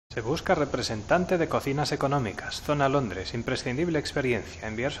Se busca representante de cocinas económicas. Zona Londres. Imprescindible experiencia.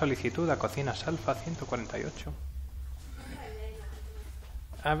 Enviar solicitud a Cocinas Alfa 148.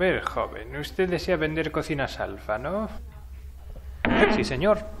 A ver, joven, usted desea vender Cocinas Alfa, ¿no? Sí,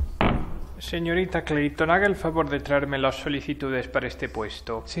 señor. Señorita Clayton, haga el favor de traerme las solicitudes para este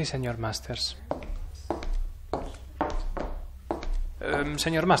puesto. Sí, señor Masters.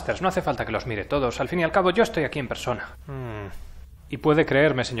 Señor Masters, no hace falta que los mire todos. Al fin y al cabo, yo estoy aquí en persona. Y puede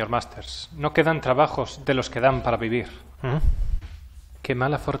creerme, señor Masters, no quedan trabajos de los que dan para vivir. Qué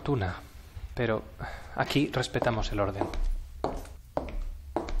mala fortuna. Pero aquí respetamos el orden.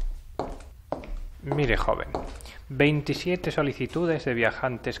 Mire, joven, 27 solicitudes de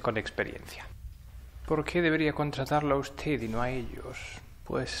viajantes con experiencia. ¿Por qué debería contratarlo a usted y no a ellos?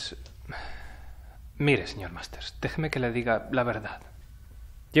 Pues... Mire, señor Masters, déjeme que le diga la verdad.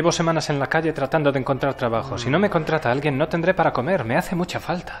 Llevo semanas en la calle tratando de encontrar trabajo. Si no me contrata alguien, no tendré para comer. Me hace mucha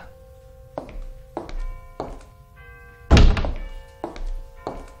falta.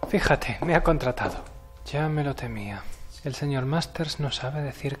 Fíjate, me ha contratado. Ya me lo temía. El señor Masters no sabe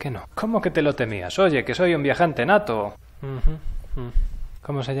decir que no. ¿Cómo que te lo temías? Oye, que soy un viajante nato.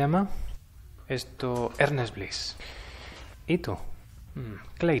 ¿Cómo se llama? Ernest Bliss. ¿Y tú?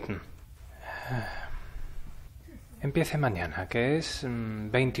 Clayton. Empiece mañana, que es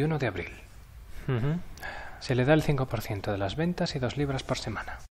 21 de abril. Se le da el 5% de las ventas y 2 libras por semana.